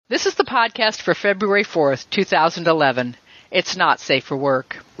This is the podcast for February 4th, 2011. It's not safe for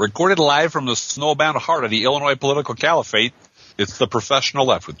work. Recorded live from the snowbound heart of the Illinois political caliphate, it's The Professional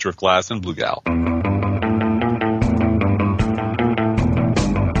Left with Driftglass and Blue Gal.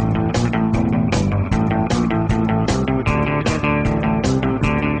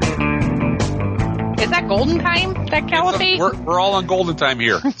 Is that golden time, that caliphate? We're all on golden time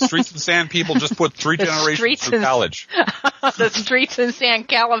here. Streets and Sand people just put three generations through college. The Streets and Sand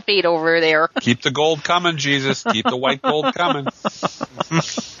caliphate over there. Keep the gold coming, Jesus. Keep the white gold coming.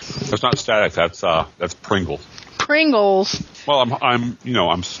 That's not static. That's Pringles. Pringles. Well,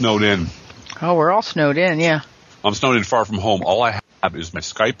 I'm snowed in. Oh, we're all snowed in, yeah. I'm snowed in far from home. All I have is my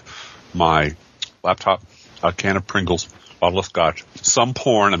Skype, my laptop, a can of Pringles, bottle of scotch, some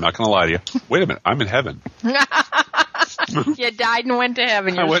porn. I'm not going to lie to you. Wait a minute. I'm in heaven. You died and went to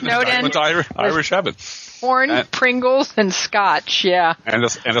heaven. You're snowed in. I went to Irish heaven. Porn, Pringles, and scotch, yeah. And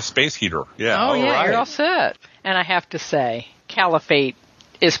a space heater. Yeah. Oh, yeah, right. You're all set. And I have to say, caliphate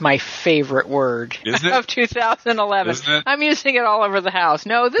is my favorite word of 2011. Isn't it? I'm using it all over the house.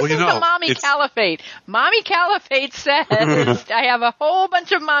 No, this is the mommy caliphate. Mommy caliphate says I have a whole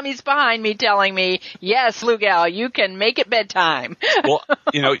bunch of mommies behind me telling me, yes, Blue Gal, you can make it bedtime. Well,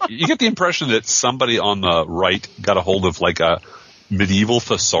 you get the impression that somebody on the right got a hold of like a medieval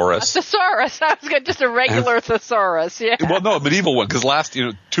thesaurus. A thesaurus. I was going just a regular thesaurus, yeah. Well, no, a medieval one, because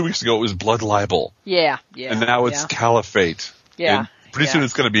 2 weeks ago it was blood libel. Yeah. And now it's caliphate. Yeah. And pretty soon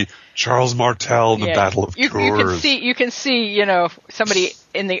it's going to be Charles Martel and the Battle of Tours. You can see, somebody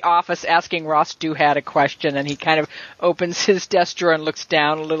in the office asking Ross Duhat a question, and he kind of opens his desk drawer and looks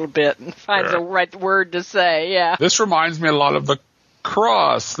down a little bit and finds the right word to say, yeah. This reminds me a lot of the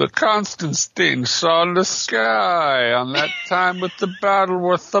cross that Constantine saw in the sky on that time with the battle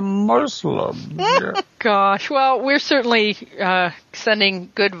with the Muslims. Yeah. Gosh, well, we're certainly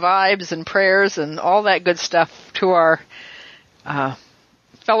sending good vibes and prayers and all that good stuff to our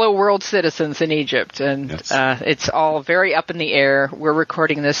fellow world citizens in Egypt, and yes. It's all very up in the air. We're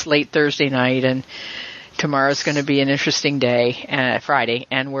recording this late Thursday night, and tomorrow's going to be an interesting day, Friday,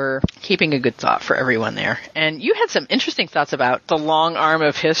 and we're keeping a good thought for everyone there. And you had some interesting thoughts about the long arm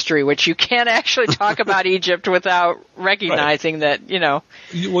of history, which you can't actually talk about Egypt without recognizing that, Well,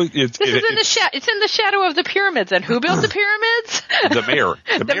 it's in the shadow of the pyramids. And who built the pyramids? The mayor.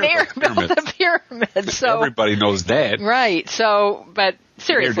 The mayor built the pyramids. So everybody knows that. Right. So, but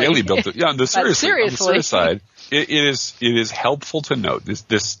seriously. Mayor Daley built it. Yeah, on the serious side. It is helpful to note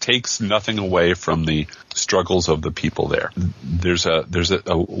this takes nothing away from the struggles of the people there. There's a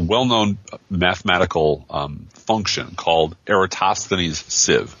well-known mathematical function called Eratosthenes'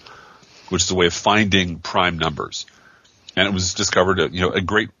 sieve, which is a way of finding prime numbers, and it was discovered a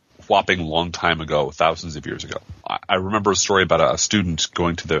great whopping long time ago, thousands of years ago. I remember a story about a student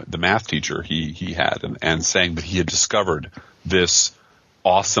going to the math teacher he had and saying that he had discovered this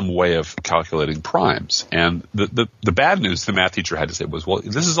awesome way of calculating primes. And the bad news the math teacher had to say was, well,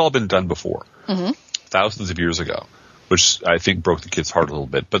 this has all been done before, thousands of years ago, which I think broke the kid's heart a little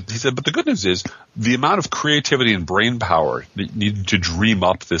bit. But he said, but the good news is the amount of creativity and brain power that needed to dream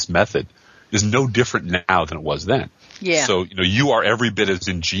up this method is no different now than it was then. Yeah. So, you are every bit as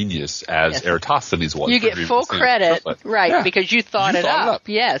ingenious as Eratosthenes was. You get full credit, right, because you thought it up.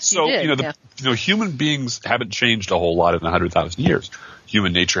 Yes, so, you did. Human beings haven't changed a whole lot in 100,000 years.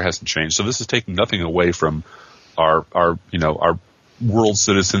 Human nature hasn't changed. So this is taking nothing away from our world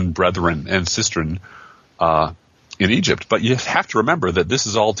citizen brethren and sistren in Egypt. But you have to remember that this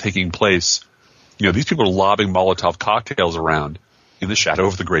is all taking place. These people are lobbing Molotov cocktails around in the shadow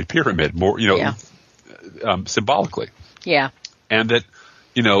of the Great Pyramid, symbolically. Yeah. And that,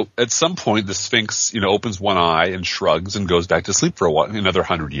 at some point the Sphinx, opens one eye and shrugs and goes back to sleep for another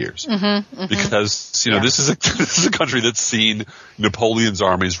 100 years. Because, this is a country that's seen Napoleon's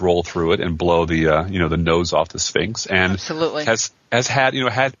armies roll through it and blow the, the nose off the Sphinx, and absolutely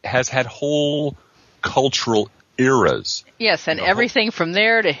has had whole cultural eras. Yes. And everything from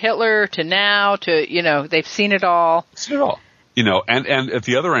there to Hitler to now to, they've seen it all. Seen it all. And at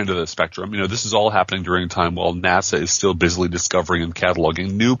the other end of the spectrum, this is all happening during a time while NASA is still busily discovering and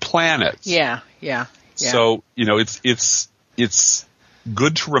cataloging new planets. Yeah. So, it's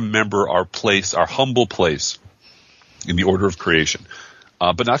good to remember our place, our humble place in the order of creation,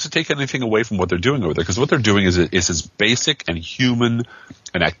 but not to take anything away from what they're doing over there, because what they're doing is as basic and human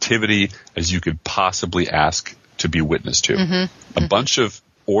an activity as you could possibly ask to be witness to. A bunch of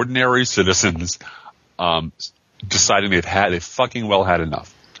ordinary citizens, deciding they've fucking well had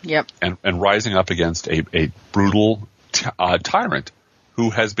enough. Yep. And rising up against a brutal tyrant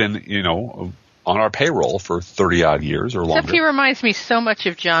who has been, on our payroll for 30-odd years or longer. Except he reminds me so much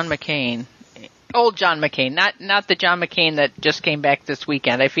of John McCain. Old John McCain, not the John McCain that just came back this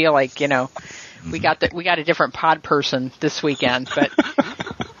weekend. I feel like, we got a different pod person this weekend, but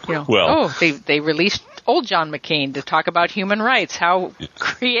they released old John McCain to talk about human rights. How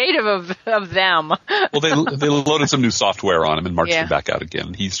creative of them. Well, they loaded some new software on him and marched him back out again.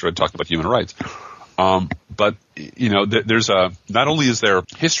 And he started talking about human rights. But there's not only is there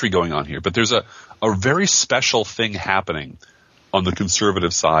history going on here, but there's a very special thing happening on the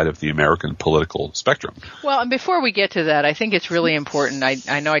conservative side of the American political spectrum. Well, and before we get to that, I think it's really important.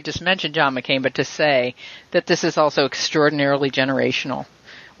 I know I just mentioned John McCain, but to say that this is also extraordinarily generational.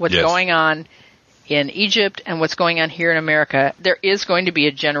 What's going on in Egypt and what's going on here in America, there is going to be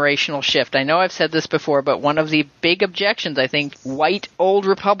a generational shift. I know I've said this before, but one of the big objections I think white old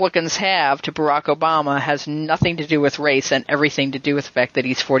Republicans have to Barack Obama has nothing to do with race and everything to do with the fact that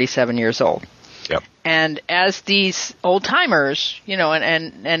he's 47 years old. Yep. And as these old timers,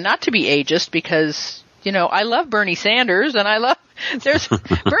 and not to be ageist because, I love Bernie Sanders and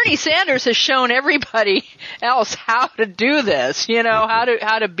Bernie Sanders has shown everybody else how to do this,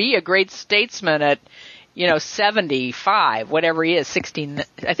 how to be a great statesman at, 75, whatever he is, 16,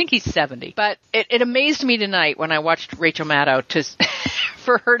 I think he's 70. But it amazed me tonight when I watched Rachel Maddow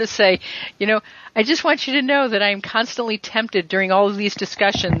for her to say, I just want you to know that I'm constantly tempted during all of these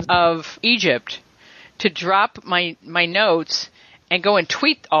discussions of Egypt to drop my notes and go and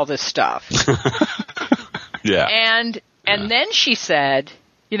tweet all this stuff. Yeah. And then she said,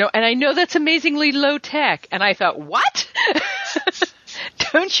 and I know that's amazingly low tech. And I thought, what?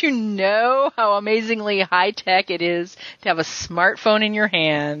 Don't you know how amazingly high tech it is to have a smartphone in your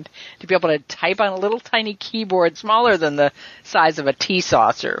hand, to be able to type on a little tiny keyboard smaller than the size of a tea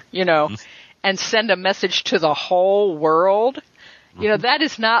saucer, and send a message to the whole world? That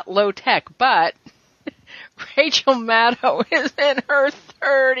is not low tech, but Rachel Maddow is in her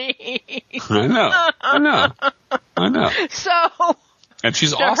 30s. I know. So... And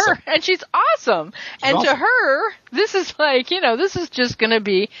she's awesome. She's awesome. To her, this is like, this is just going to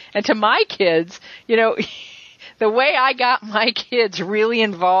be, and to my kids, the way I got my kids really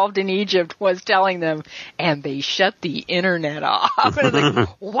involved in Egypt was telling them, and they shut the internet off. And I was like,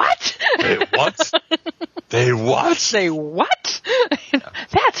 what? They what? They what? Say what?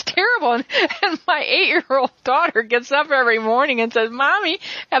 That's terrible. And my 8-year-old daughter gets up every morning and says, Mommy,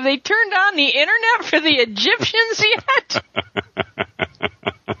 have they turned on the internet for the Egyptians yet?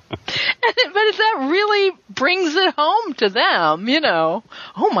 But that really brings it home to them,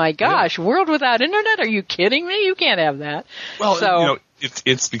 Oh my gosh, world without internet? Are you kidding me? You can't have that. Well,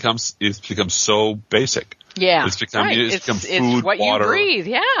 it's become so basic. Yeah, it's become food, it's what water. You breathe.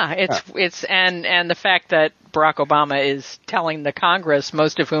 Yeah, it's and the fact that Barack Obama is telling the Congress,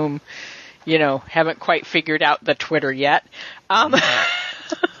 most of whom, haven't quite figured out the Twitter yet.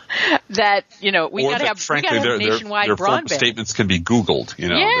 That we got to have nationwide their broadband. Statements can be Googled.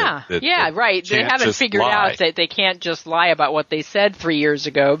 Right. They haven't figured out that they can't just lie about what they said 3 years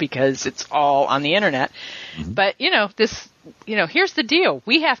ago because it's all on the internet. Mm-hmm. But here's the deal: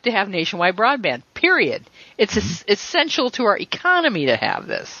 we have to have nationwide broadband. Period. It's essential to our economy to have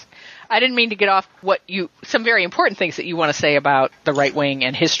this. I didn't mean to get off some very important things that you want to say about the right wing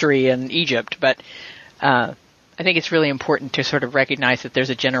and history and Egypt, but. I think it's really important to sort of recognize that there's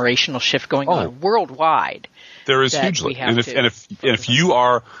a generational shift going on worldwide. There is hugely, and if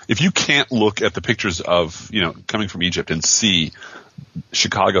you can't look at the pictures of coming from Egypt and see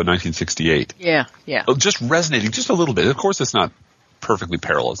Chicago 1968, just resonating just a little bit. Of course, it's not perfectly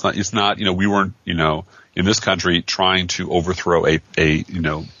parallel. It's not we weren't in this country trying to overthrow an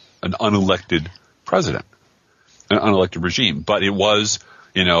unelected president, an unelected regime, but it was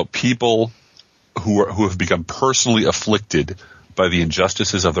people who have become personally afflicted by the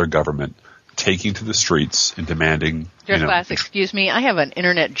injustices of their government, taking to the streets and demanding. Class, excuse me, I have an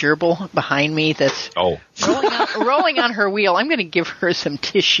internet gerbil behind me that's rolling on her wheel. I'm going to give her some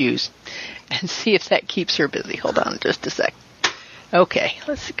tissues and see if that keeps her busy. Hold on just a sec. Okay,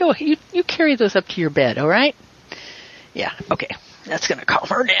 let's go. You carry those up to your bed, all right? Yeah, okay. That's going to calm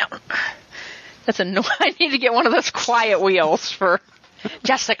her down. That's I need to get one of those quiet wheels for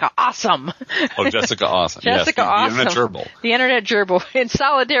Jessica Awesome. Oh, Jessica Awesome. Jessica Awesome. The Internet Gerbil. The Internet Gerbil, in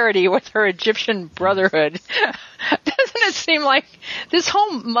solidarity with her Egyptian Brotherhood. Doesn't it seem like this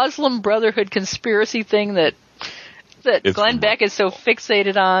whole Muslim Brotherhood conspiracy thing that Glenn Beck is so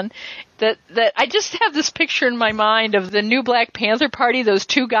fixated on, that I just have this picture in my mind of the new Black Panther Party, those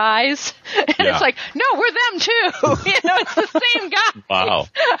two guys. And it's like, no, we're them too. It's the same guy. Wow.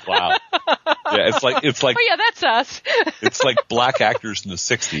 Yeah, it's like. Oh yeah, that's us. It's like black actors in the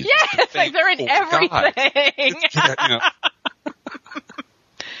 60s. Yeah, it's like they're in everything.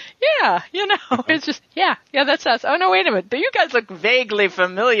 Yeah, it's just, yeah, that's us. Oh, no, wait a minute. You guys look vaguely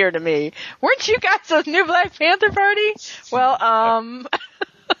familiar to me. Weren't you guys the new Black Panther Party? Well,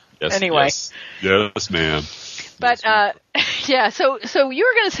 yes, anyway. Yes, ma'am. But, so you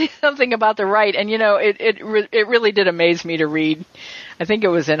were going to say something about the right, and, it really did amaze me to read. I think it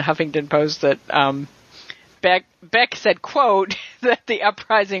was in Huffington Post that Beck said, quote, that the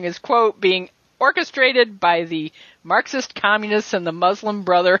uprising is, quote, being orchestrated by the Marxist communists and the Muslim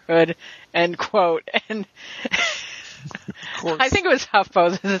Brotherhood, end quote. And I think it was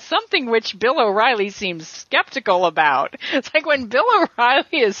HuffPost. This is something which Bill O'Reilly seems skeptical about. It's like when Bill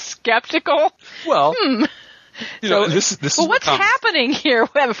O'Reilly is skeptical. Well, this is what's happening here?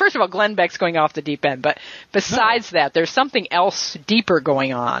 Well, first of all, Glenn Beck's going off the deep end, but besides that, there's something else deeper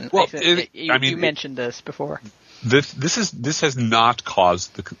going on. Well, you mentioned this before. This has not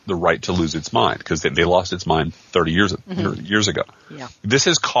caused the right to lose its mind, because they lost its mind 30 years ago. Yeah. This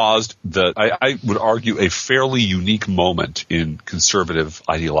has caused I would argue, a fairly unique moment in conservative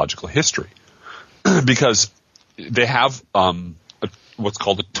ideological history, because they have what's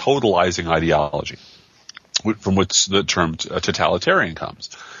called a totalizing ideology, from which the term totalitarian comes.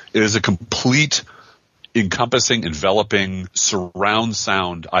 It is a complete, encompassing, enveloping, surround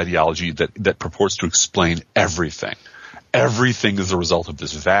sound ideology that purports to explain everything. Everything is the result of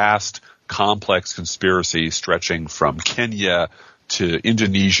this vast, complex conspiracy stretching from Kenya to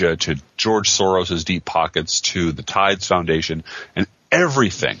Indonesia to George Soros's deep pockets to the Tides Foundation, and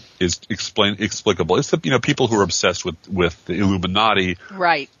everything is explicable. It's the people who are obsessed with the Illuminati,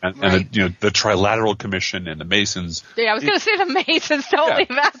 right? And the Trilateral Commission and the Masons. Yeah, I was going to say the Masons. Don't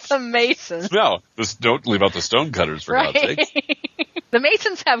leave out the Masons. No, don't leave out the Stonecutters, for God's sake. The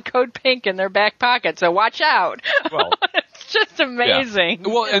Masons have code pink in their back pocket, so watch out. Well, it's just amazing.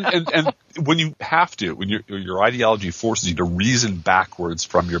 Yeah. Well, and when you have to, when your ideology forces you to reason backwards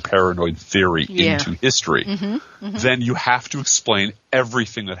from your paranoid theory into history, then you have to explain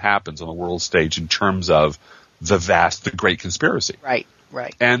everything that happens on the world stage in terms of the great conspiracy. Right.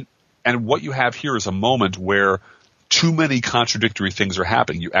 And what you have here is a moment where too many contradictory things are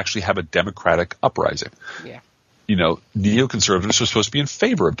happening. You actually have a democratic uprising. Yeah. Neoconservatives are supposed to be in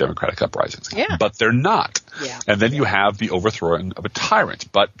favor of democratic uprisings, but they're not. Yeah. And then you have the overthrowing of a tyrant,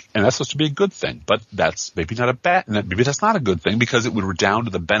 and that's supposed to be a good thing, but that's maybe not maybe that's not a good thing, because it would redound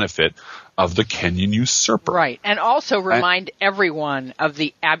to the benefit of the Kenyan usurper. Right. And also remind everyone of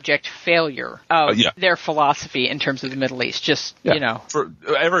the abject failure of their philosophy in terms of the Middle East. For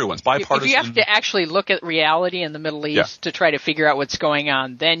everyone's bipartisan. If you have to actually look at reality in the Middle East to try to figure out what's going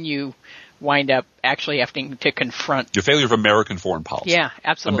on, then you wind up actually having to confront your failure of American foreign policy. Yeah,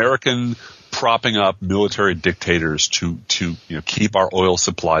 absolutely. American propping up military dictators to keep our oil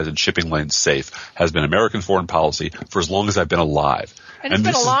supplies and shipping lanes safe has been American foreign policy for as long as I've been alive. And it's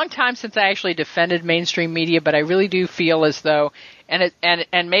been a long time since I actually defended mainstream media, but I really do feel as though, and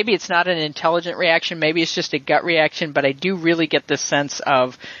maybe it's not an intelligent reaction, maybe it's just a gut reaction, but I do really get this sense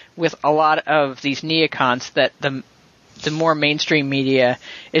of, with a lot of these neocons, that the more mainstream media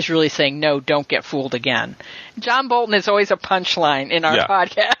is really saying, no, don't get fooled again. John Bolton is always a punchline in our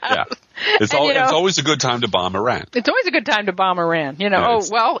podcast. Yeah. It's always a good time to bomb Iran. It's always a good time to bomb Iran.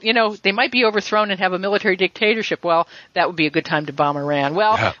 They might be overthrown and have a military dictatorship. Well, that would be a good time to bomb Iran.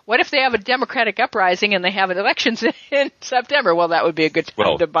 Well, what if they have a democratic uprising and they have elections in September? Well, that would be a good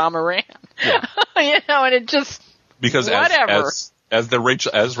time to bomb Iran. Yeah. And it just, because whatever. As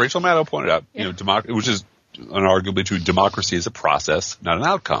Rachel Maddow pointed out, which is unarguably true, democracy is a process, not an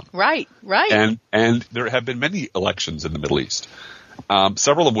outcome. Right. And there have been many elections in the Middle East,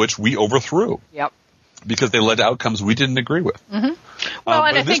 several of which we overthrew. Yep. Because they led to outcomes we didn't agree with. Mm-hmm. Well,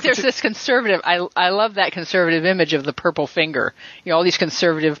 and I think there's this conservative, I love that conservative image of the purple finger. All these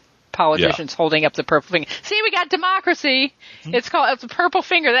conservative politicians holding up the purple finger. See, we got democracy. Mm-hmm. It's a purple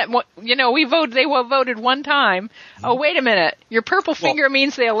finger. That they voted one time. Mm-hmm. Oh, wait a minute. Your purple finger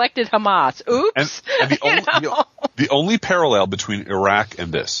means they elected Hamas. Oops. And the only parallel between Iraq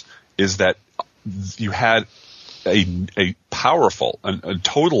and this is that you had a powerful and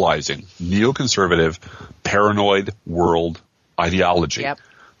totalizing neoconservative paranoid world ideology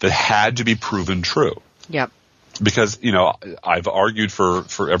that had to be proven true. Yep. Because, I've argued for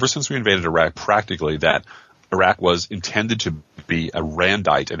ever since we invaded Iraq practically that Iraq was intended to be a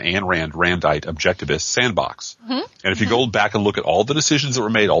Randite, an Ayn Randite objectivist sandbox. Mm-hmm. And if you go back and look at all the decisions that were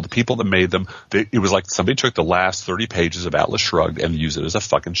made, all the people that made them, it was like somebody took the last 30 pages of Atlas Shrugged and used it as a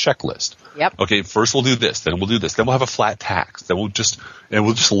fucking checklist. Yep. Okay, first we'll do this, then we'll do this, then we'll have a flat tax, then we'll just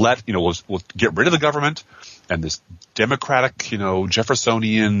let, we'll get rid of the government, and this democratic,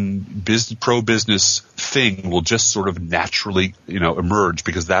 Jeffersonian pro-business thing will just sort of naturally, emerge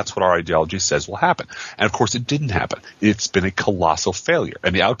because that's what our ideology says will happen. And of course it didn't happen. It's been a colossal failure.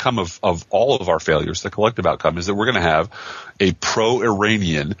 And the outcome of all of our failures, the collective outcome, is that we're going to have a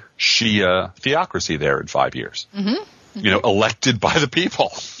pro-Iranian Shia theocracy there in 5 years. Mm-hmm. Mm-hmm. Elected by the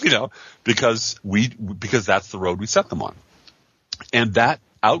people, because that's the road we set them on. And that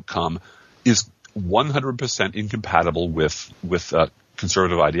outcome is 100% incompatible with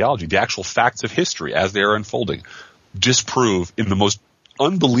conservative ideology. The actual facts of history as they are unfolding disprove in the most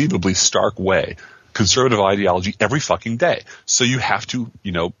unbelievably stark way conservative ideology every fucking day. So you have to,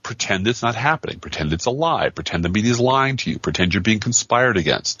 pretend it's not happening, pretend it's a lie, pretend the media is lying to you, pretend you're being conspired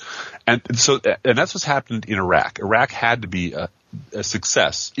against. And that's what's happened in Iraq. Iraq had to be a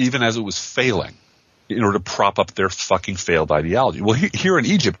success even as it was failing in order to prop up their fucking failed ideology. Well, here in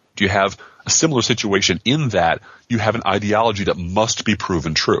Egypt, you have a similar situation in that you have an ideology that must be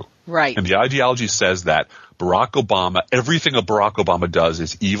proven true. Right. And the ideology says that everything that Barack Obama does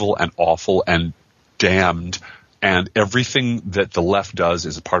is evil and awful and damned, and everything that the left does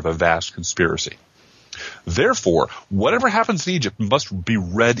is a part of a vast conspiracy. Therefore, whatever happens in Egypt must be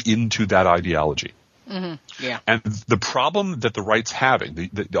read into that ideology. Mm-hmm. Yeah. And the problem that the right's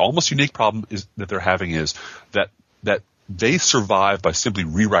having, the almost unique problem is that they're having is that they survive by simply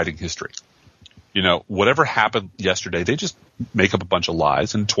rewriting history. Whatever happened yesterday, they just make up a bunch of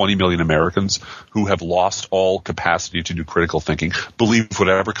lies, and 20 million Americans who have lost all capacity to do critical thinking believe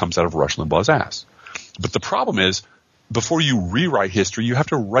whatever comes out of Rush Limbaugh's ass. But the problem is, before you rewrite history, you have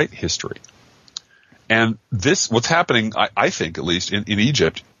to write history. And what's happening, I think, at least in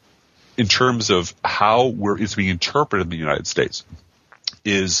Egypt, in terms of how it's being interpreted in the United States,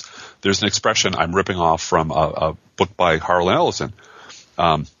 is there's an expression I'm ripping off from a book by Harlan Ellison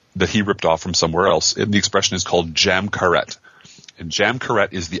that he ripped off from somewhere else. And the expression is called jam karet. And jam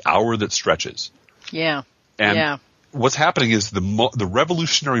karet is the hour that stretches. Yeah. And what's happening is the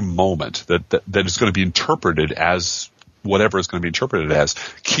revolutionary moment that is going to be interpreted as whatever is going to be interpreted as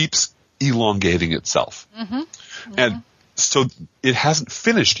keeps elongating itself. Mm-hmm. Mm-hmm. And so it hasn't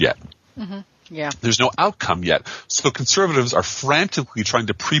finished yet. Mm-hmm. Yeah. There's no outcome yet. So conservatives are frantically trying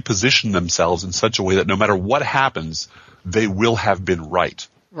to preposition themselves in such a way that no matter what happens, they will have been right.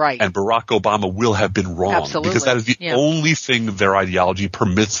 Right. And Barack Obama will have been wrong. Absolutely. Because that is the only thing their ideology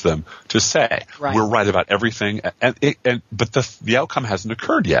permits them to say. Right. We're right about everything. But the outcome hasn't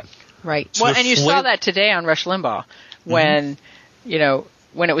occurred yet. Right. So and you saw that today on Rush Limbaugh when,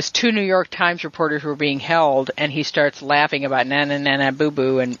 when it was 2 New York Times reporters were being held, and he starts laughing about nana boo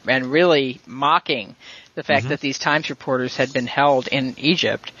boo and really mocking the fact that these Times reporters had been held in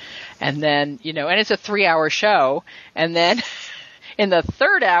Egypt. And then, and it's a 3-hour show. And then in the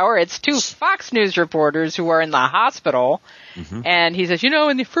third hour, it's 2 Fox News reporters who are in the hospital. Mm-hmm. And he says,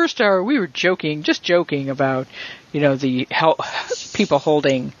 in the first hour, we were just joking about, the people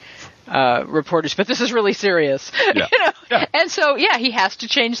holding reporters, but this is really serious. Yeah. Yeah. And so, he has to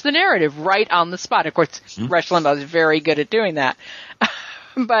change the narrative right on the spot. Of course, Rush Limbaugh is very good at doing that.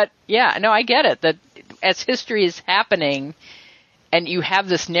 But, I get it, that as history is happening, and you have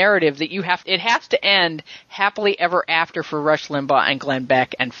this narrative that it has to end happily ever after for Rush Limbaugh and Glenn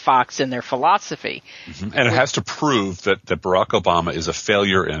Beck and Fox in their philosophy. Mm-hmm. And it has to prove that Barack Obama is a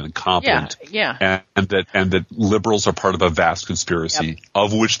failure and incompetent. Yeah. And that liberals are part of a vast conspiracy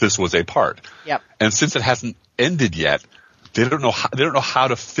of which this was a part. Yep. And since it hasn't ended yet, they don't know how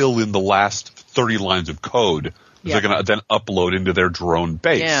to fill in the last 30 lines of code. They're going to then upload into their drone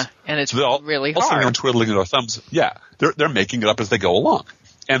base. Yeah, and it's really hard. Also, they're twiddling their thumbs. Yeah, they're making it up as they go along.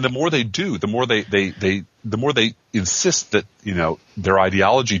 And the more they do, the more they insist that their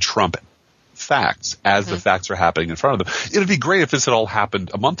ideology trump facts as the facts are happening in front of them. It'd be great if this had all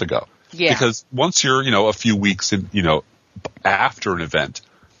happened a month ago. Yeah. Because once you're a few weeks in after an event,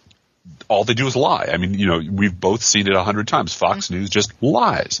 all they do is lie. I mean, we've both seen it 100 times. Fox News just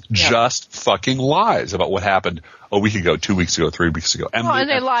lies. Yeah. Just fucking lies about what happened a week ago, 2 weeks ago, 3 weeks ago. And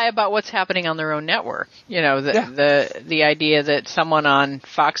they lie about what's happening on their own network. The idea that someone on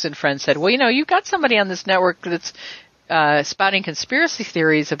Fox and Friends said, well, you've got somebody on this network that's spouting conspiracy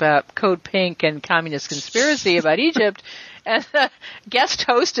theories about Code Pink and communist conspiracy about Egypt. And the guest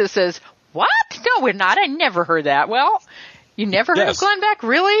hostess says, what? No, we're not. I never heard that. Well, You never heard of Glenn Beck?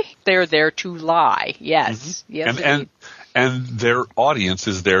 Really? They're there to lie. Yes. Mm-hmm. Yes. And their audience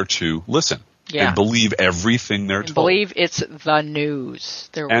is there to listen. Yeah. And believe everything they're told. Believe it's the news.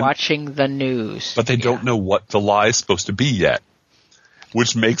 They're watching the news. But they don't know what the lie is supposed to be yet,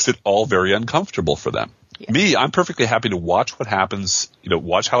 which makes it all very uncomfortable for them. Yeah. Me, I'm perfectly happy to watch what happens,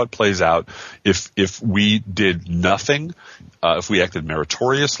 watch how it plays out. If we did nothing, if we acted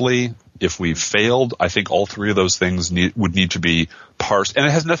meritoriously, if we failed, I think all three of those things would need to be parsed. And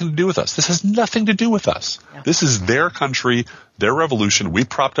it has nothing to do with us. This has nothing to do with us. Yeah. This is their country, their revolution. We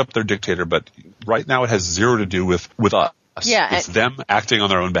propped up their dictator, but right now it has zero to do with us. Yeah, it's them acting on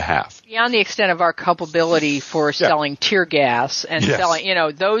their own behalf. Beyond the extent of our culpability for selling tear gas and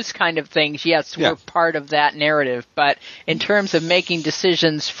selling, those kind of things, yes, we're part of that narrative. But in terms of making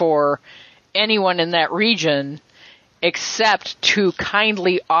decisions for anyone in that region, except to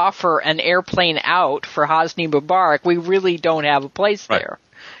kindly offer an airplane out for Hosni Mubarak, we really don't have a place there.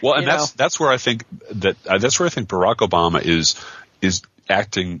 Well, and that's where I think Barack Obama is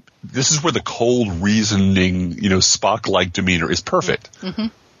acting. This is where the cold reasoning, Spock-like demeanor is perfect. Mm-hmm.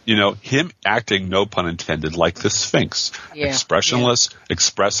 Him acting, no pun intended, like the Sphinx, expressionless,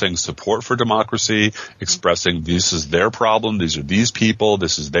 expressing support for democracy, expressing this is their problem, these are these people,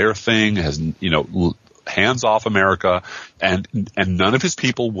 this is their thing, has hands off America, and none of his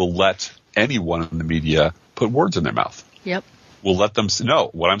people will let anyone in the media put words in their mouth. Yep. We'll let them know.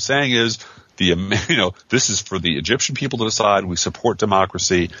 What I'm saying is, this is for the Egyptian people to decide. We support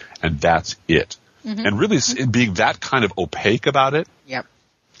democracy, and that's it. Mm-hmm. And really, being that kind of opaque about it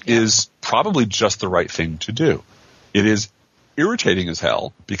is probably just the right thing to do. It is irritating as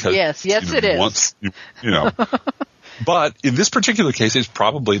hell because yes, it is. But in this particular case, it's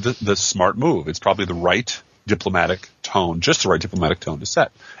probably the smart move. It's probably the right diplomatic tone, just the right diplomatic tone to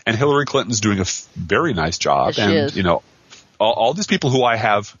set. And Hillary Clinton's doing a very nice job. Yes, and all these people who I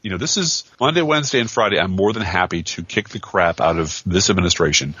have, this is Monday, Wednesday, and Friday. I'm more than happy to kick the crap out of this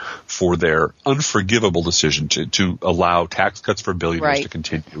administration for their unforgivable decision to allow tax cuts for billionaires to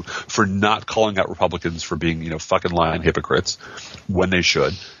continue, for not calling out Republicans for being, fucking lying hypocrites when they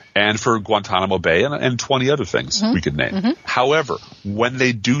should, and for Guantanamo Bay and 20 other things we could name. Mm-hmm. However, when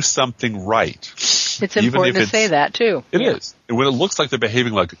they do something right, it's important to say that too. It is. And when it looks like they're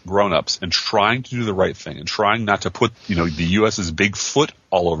behaving like grown-ups and trying to do the right thing and trying not to put, the U.S.'s big foot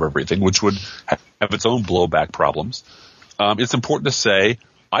all over everything, which would have its own blowback problems, it's important to say,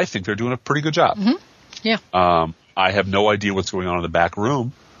 I think they're doing a pretty good job. Mm-hmm. Yeah. I have no idea what's going on in the back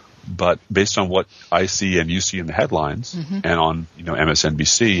room, but based on what I see and you see in the headlines and on,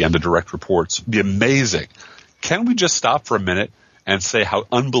 MSNBC and the direct reports, it'd be amazing. Can we just stop for a minute and say how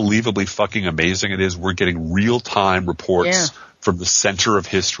unbelievably fucking amazing it is we're getting real-time reports from the center of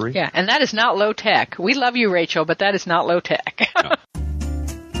history? Yeah, and that is not low-tech. We love you, Rachel, but that is not low-tech. No.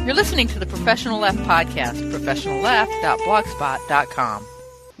 You're listening to the Professional Left Podcast, professionalleft.blogspot.com.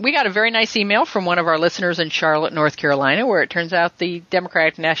 We got a very nice email from one of our listeners in Charlotte, North Carolina, where it turns out the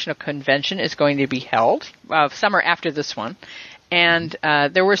Democratic National Convention is going to be held summer after this one. And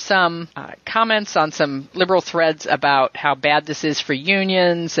there were some comments on some liberal threads about how bad this is for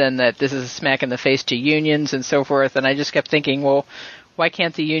unions and that this is a smack in the face to unions and so forth. And I just kept thinking, well, why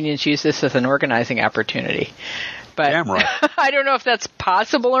can't the unions use this as an organizing opportunity? But damn right. I don't know if that's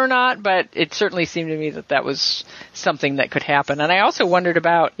possible or not, but it certainly seemed to me that was something that could happen. And I also wondered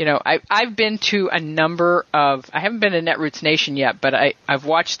about, I've been to a number of, I haven't been to Netroots Nation yet, but I've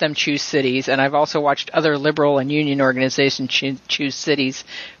watched them choose cities, and I've also watched other liberal and union organizations choose cities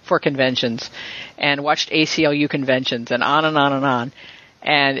for conventions, and watched ACLU conventions, and on and on and on.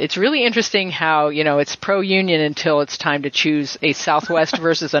 And it's really interesting how, it's pro-union until it's time to choose a Southwest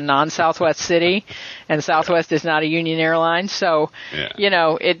versus a non-Southwest city. And Southwest is not a union airline. So,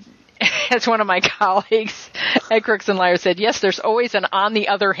 as one of my colleagues at Crooks and Liars said, yes, there's always an on the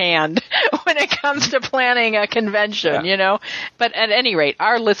other hand when it comes to planning a convention, But at any rate,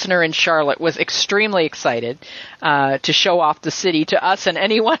 our listener in Charlotte was extremely excited to show off the city to us and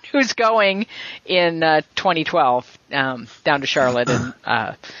anyone who's going in 2012 down to Charlotte. And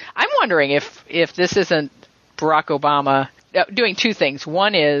I'm wondering if this isn't Barack Obama doing two things.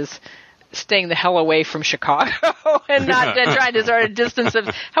 One is staying the hell away from Chicago and not trying to sort of distance of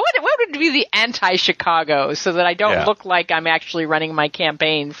what would be the anti-Chicago so that I don't look like I'm actually running my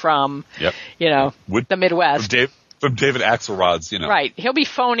campaign from the Midwest. From David Axelrod's, Right. He'll be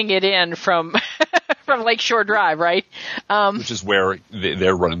phoning it in from from Lakeshore Drive, right? Which is where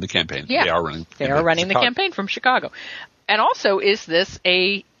they're running the campaign. Yeah. They are running the campaign from Chicago. And also, is this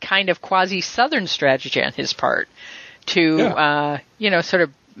a kind of quasi-Southern strategy on his part to, sort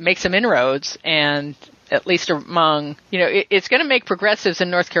of make some inroads and at least among, it's going to make progressives in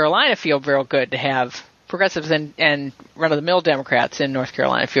North Carolina feel real good to have progressives and run-of-the-mill Democrats in North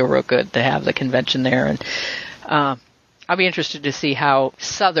Carolina feel real good to have the convention there. And I'll be interested to see how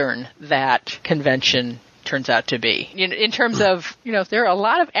Southern that convention turns out to be. In terms of, there are a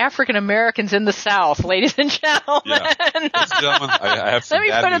lot of African Americans in the South, ladies and gentlemen. Yeah. Gentlemen, I have some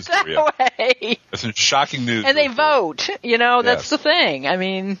bad news for you. Let me put it that way. That's some shocking news. And they vote. That's the thing. I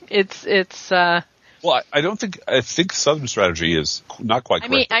mean, it's. Well, I think Southern strategy is not quite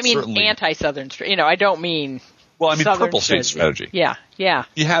correct. I mean anti-Southern strategy. I don't mean. Well, I mean Southern purple state strategy. Yeah.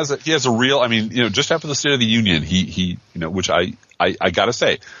 He has a real. Just after the State of the Union, he which I gotta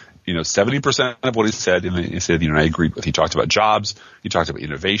say. 70% of what he said in the State of the Union I agreed with. He talked about jobs. He talked about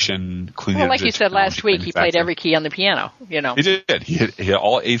innovation, clean energy. Well, like you said last week, he played every key on the piano, He did. He hit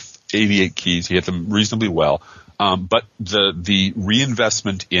all 88 keys. He hit them reasonably well. But the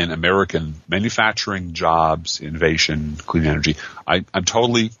reinvestment in American manufacturing, jobs, innovation, clean energy, I'm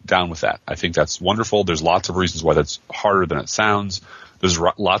totally down with that. I think that's wonderful. There's lots of reasons why that's harder than it sounds. There's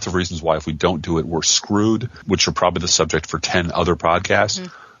lots of reasons why if we don't do it, we're screwed, which are probably the subject for 10 other podcasts.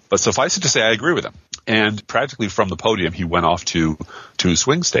 Mm-hmm. But suffice it to say, I agree with him. And practically from the podium, he went off to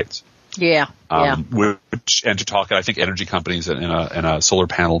swing states. Yeah. And to talk, I think, energy companies and a solar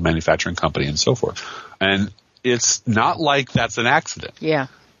panel manufacturing company and so forth. And it's not like that's an accident. Yeah.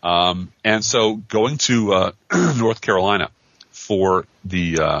 And so going to North Carolina for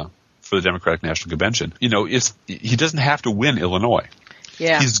the Democratic National Convention, he doesn't have to win Illinois.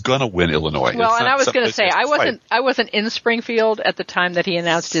 Yeah. He's gonna win Illinois. Well, and I was going to say I wasn't in Springfield at the time that he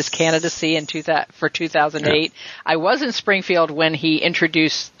announced his candidacy for 2008. Yeah. I was in Springfield when he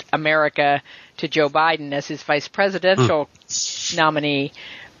introduced America to Joe Biden as his vice presidential nominee.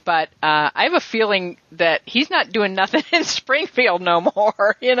 But I have a feeling that he's not doing nothing in Springfield no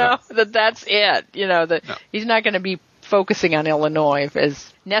more. That's it. He's not going to be focusing on Illinois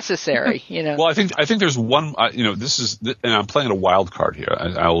as necessary, Well, I think there's one, this is, and I'm playing a wild card here.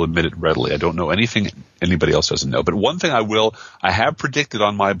 I'll admit it readily. I don't know anything anybody else doesn't know. But one thing I have predicted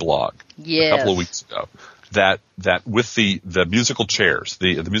on my blog a couple of weeks ago that with the musical chairs,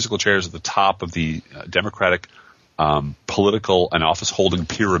 the musical chairs at the top of the Democratic political and office holding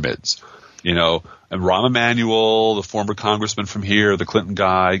pyramids, and Rahm Emanuel, the former congressman from here, the Clinton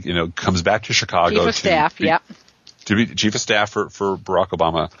guy, comes back to Chicago. Chief of staff, to be chief of staff for Barack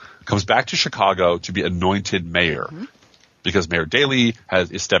Obama, comes back to Chicago to be anointed mayor because Mayor Daley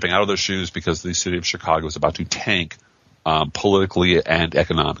is stepping out of those shoes because the city of Chicago is about to tank politically and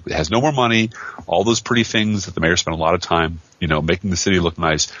economically. It has no more money. All those pretty things that the mayor spent a lot of time, making the city look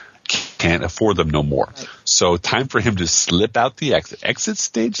nice, can't afford them no more. Right. So time for him to slip out the exit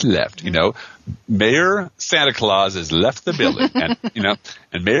stage left. Mayor Santa Claus has left the building, and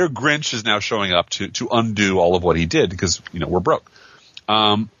and Mayor Grinch is now showing up to undo all of what he did because we're broke.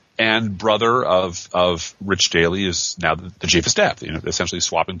 And brother of Rich Daley is now the chief of staff. Essentially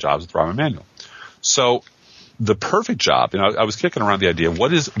swapping jobs with Rahm Emanuel. So the perfect job. I was kicking around the idea.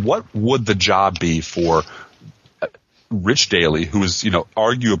 What would the job be for Rich Daley, who is,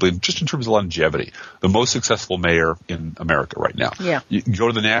 arguably, just in terms of longevity, the most successful mayor in America right now. Yeah. You go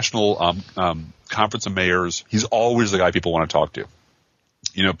to the National Conference of Mayors, he's always the guy people want to talk to.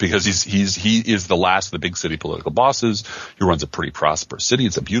 Because he is the last of the big city political bosses. He runs a pretty prosperous city.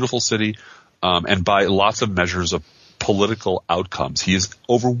 It's a beautiful city. And by lots of measures of political outcomes, he is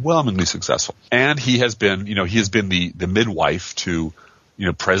overwhelmingly successful. And he has been, the midwife to,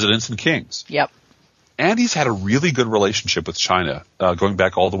 presidents and kings. Yep. And he's had a really good relationship with China, going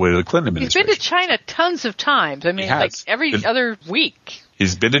back all the way to the Clinton administration. He's been to China tons of times. I mean, like every other week.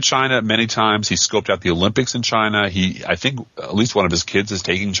 He's been to China many times. He scoped out the Olympics in China. I think at least one of his kids is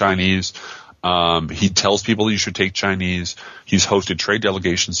taking Chinese. He tells people you should take Chinese. He's hosted trade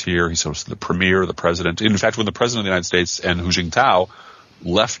delegations here. He's hosted the premier, the president. In fact, when the president of the United States and Hu Jintao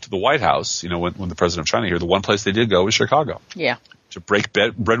left the White House, when the president of China here, the one place they did go was Chicago. Yeah. To break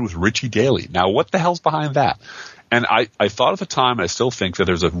bread with Richie Daley. Now, what the hell's behind that? And I thought at the time, and I still think that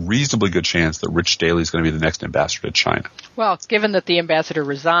there's a reasonably good chance that Rich Daley is going to be the next ambassador to China. Well, given that the ambassador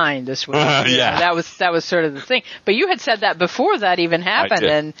resigned this week, that was sort of the thing. But you had said that before that even happened,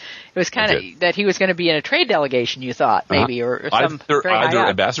 and it was kind of that he was going to be in a trade delegation. You thought maybe, or some either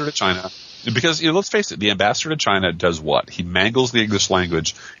ambassador to China. Because, let's face it, the ambassador to China does what? He mangles the English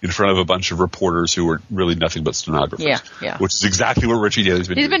language in front of a bunch of reporters who are really nothing but stenographers. Yeah. Which is exactly what Richie Daley's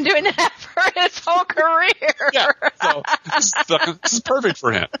been doing. He's been doing that for his whole career. Yeah. So this is perfect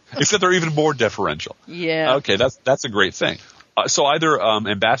for him. Except they're even more deferential. Yeah. Okay, that's a great thing. So either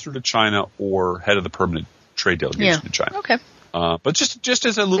ambassador to China or head of the permanent trade delegation to China. Okay. But just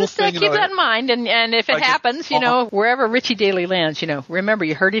as a little thing. Keep that in mind, and if it happens, wherever Richie Daly lands, remember,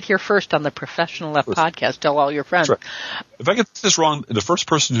 you heard it here first on the Professional Left podcast. Tell all your friends. Right. If I get this wrong, the first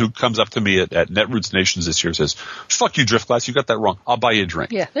person who comes up to me at Netroots Nations this year says, "Fuck you, Driftglass, you got that wrong. I'll buy you a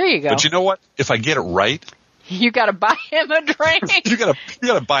drink." Yeah, there you go. But you know what? If I get it right, you got to buy him a drink. you got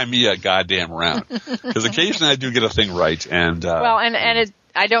to buy me a goddamn round, because occasionally I do get a thing right, and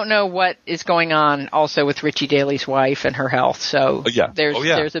I don't know what is going on also with Richie Daly's wife and her health. So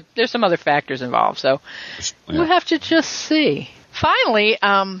there's some other factors involved. So we'll have to just see. Finally,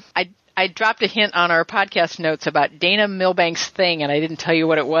 I dropped a hint on our podcast notes about Dana Milbank's thing, and I didn't tell you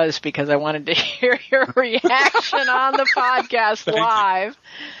what it was because I wanted to hear your reaction on the podcast live.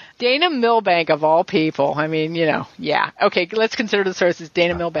 Dana Milbank, of all people, I mean, yeah. Okay, let's consider the sources.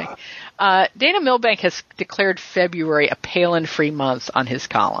 Dana Milbank. Dana Milbank has declared February a Palin-free month on his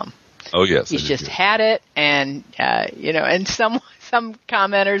column. Oh, yes. He's just had it, and, and some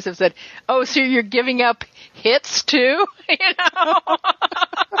commenters have said, oh, so you're giving up hits too?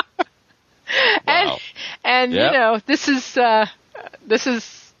 Wow. And this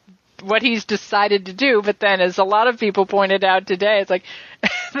is what he's decided to do. But then, as a lot of people pointed out today, it's like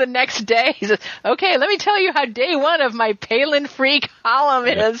the next day he says, okay, let me tell you how day one of my Palin-free column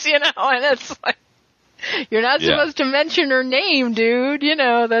is, and it's like, you're not supposed to mention her name, dude.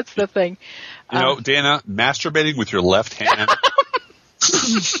 That's the thing. Dana, masturbating with your left hand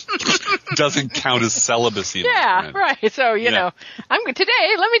doesn't count as celibacy. Yeah, right. So,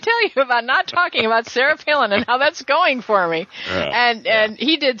 today, let me tell you about not talking about Sarah Palin and how that's going for me. And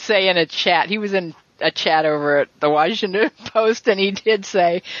he did say in a chat, he was in a chat over at the Washington Post, and he did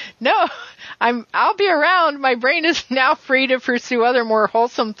say, no, I'll be around. My brain is now free to pursue other more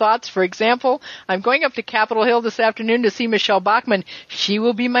wholesome thoughts. For example, I'm going up to Capitol Hill this afternoon to see Michelle Bachmann. She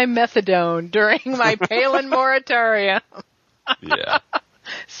will be my methadone during my Palin moratorium. Yeah.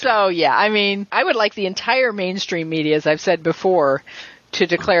 So, I would like the entire mainstream media, as I've said before, to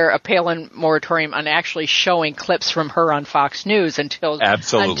declare a Palin moratorium on actually showing clips from her on Fox News until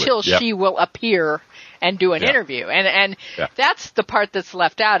she will appear and do an interview. And that's the part that's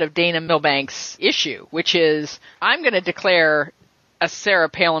left out of Dana Milbank's issue, which is, I'm going to declare a Sarah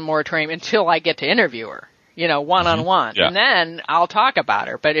Palin moratorium until I get to interview her, one-on-one. And then I'll talk about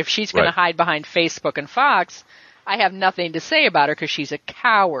her. But if she's going to hide behind Facebook and Fox, I have nothing to say about her because she's a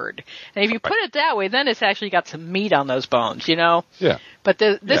coward. And if you put it that way, then it's actually got some meat on those bones, Yeah. But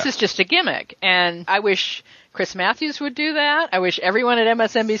this is just a gimmick. And I wish Chris Matthews would do that. I wish everyone at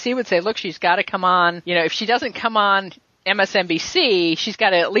MSNBC would say, look, she's got to come on. If she doesn't come on MSNBC, she's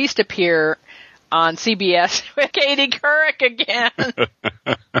got to at least appear on CBS with Katie Couric again.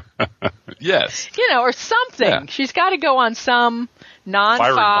 Yes. Or something. Yeah. She's got to go on some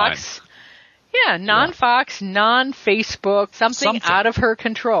non-Fox. Yeah, non-Fox, non-Facebook, something out of her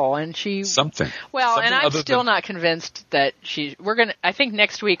control, and something. Well, and I'm still not convinced that I think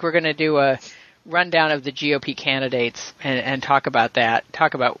next week we're gonna do a rundown of the GOP candidates and talk about that.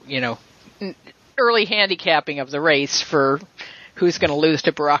 Talk about early handicapping of the race for who's going to lose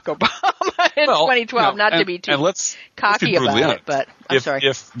to Barack Obama in 2012. Not to be too cocky about it, but I'm sorry.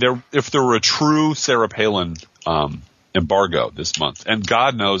 If there were a true Sarah Palin embargo this month, and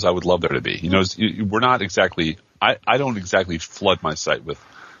God knows I would love there to be. We're not exactly I don't exactly flood my site with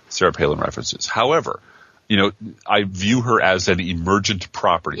Sarah Palin references. However, I view her as an emergent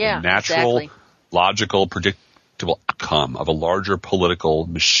property, a natural, logical, predictable outcome of a larger political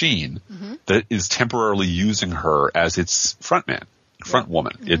machine that is temporarily using her as its front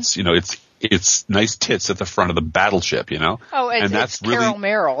woman. Mm-hmm. It's nice tits at the front of the battleship, Oh, and that's really Carol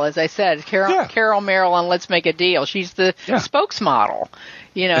Merrill, as I said. Carol Merrill on Let's Make a Deal. She's the spokesmodel,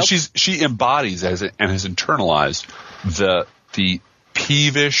 And she embodies and has internalized the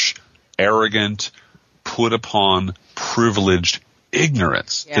peevish, arrogant, put upon, privileged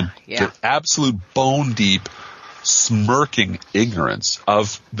ignorance, the absolute bone deep, smirking ignorance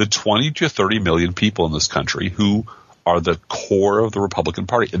of the 20 to 30 million people in this country who are the core of the Republican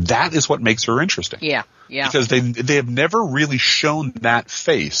Party. That is what makes her interesting. Yeah. Because they have never really shown that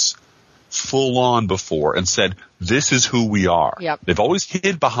face full on before and said, this is who we are. Yep. They've always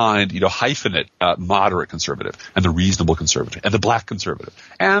hid behind, hyphenate, moderate conservative and the reasonable conservative and the black conservative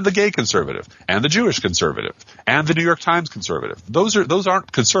and the gay conservative and the Jewish conservative and the New York Times conservative. Those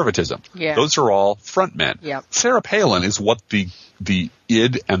aren't conservatism. Yeah. Those are all front men. Yep. Sarah Palin is what the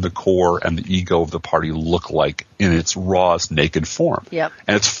id and the core and the ego of the party look like in its rawest naked form. Yep.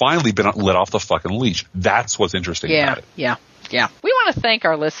 And it's finally been let off the fucking leash. That's what's interesting about it. Yeah. Yeah. We want to thank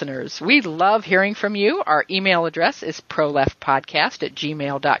our listeners. We love hearing from you. Our email address is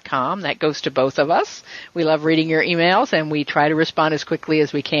proleftpodcast@gmail.com. That goes to both of us. We love reading your emails, and we try to respond as quickly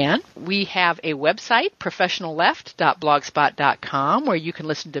as we can. We have a website, professionalleft.blogspot.com, where you can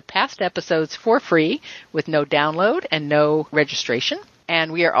listen to past episodes for free with no download and no registration.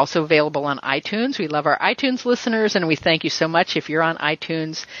 And we are also available on iTunes. We love our iTunes listeners, and we thank you so much if you're on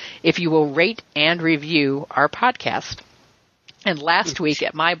iTunes, if you will rate and review our podcast. And last week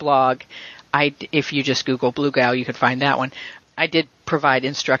at my blog, if you just Google Blue Gal, you can find that one. I did provide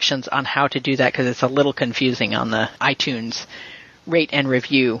instructions on how to do that because it's a little confusing on the iTunes rate and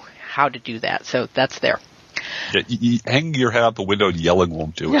review, how to do that. So that's there. Yeah, hanging your head out the window and yelling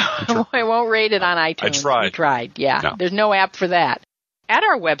won't do it. No, I won't rate it on iTunes. I tried. We tried, yeah. No. There's no app for that. At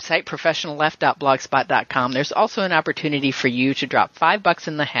our website, professionalleft.blogspot.com, there's also an opportunity for you to drop $5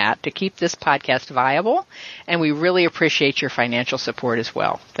 in the hat to keep this podcast viable, and we really appreciate your financial support as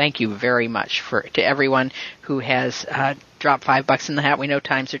well. Thank you very much to everyone who has dropped $5 in the hat. We know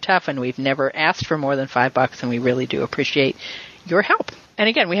times are tough, and we've never asked for more than $5, and we really do appreciate your help. And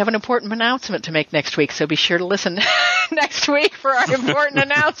again, we have an important announcement to make next week, so be sure to listen next week for our important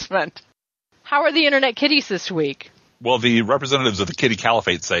announcement. How are the Internet kitties this week? Well, the representatives of the kitty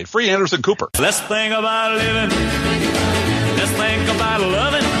caliphate say, free Anderson Cooper. Let's think about living. Let's think about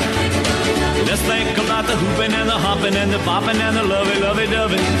loving. Let's think about the hooping and the hopping and the bopping and the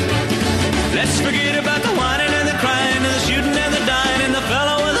lovey-dovey. Let's forget about the whining and the crying and the shooting and the dying and the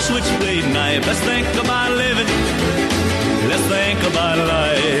fellow with a switchblade knife. Let's think about living. Let's think about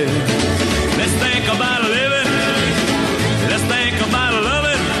life. Let's think about living. Let's think about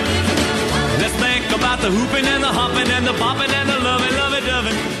loving. Let's think about the hooping and the hopping and the bopping and the lovey-dovey.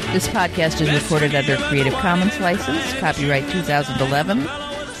 This podcast is recorded under Creative Commons license, copyright 2011,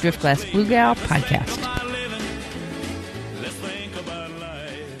 Driftglass Blue Gal Podcast.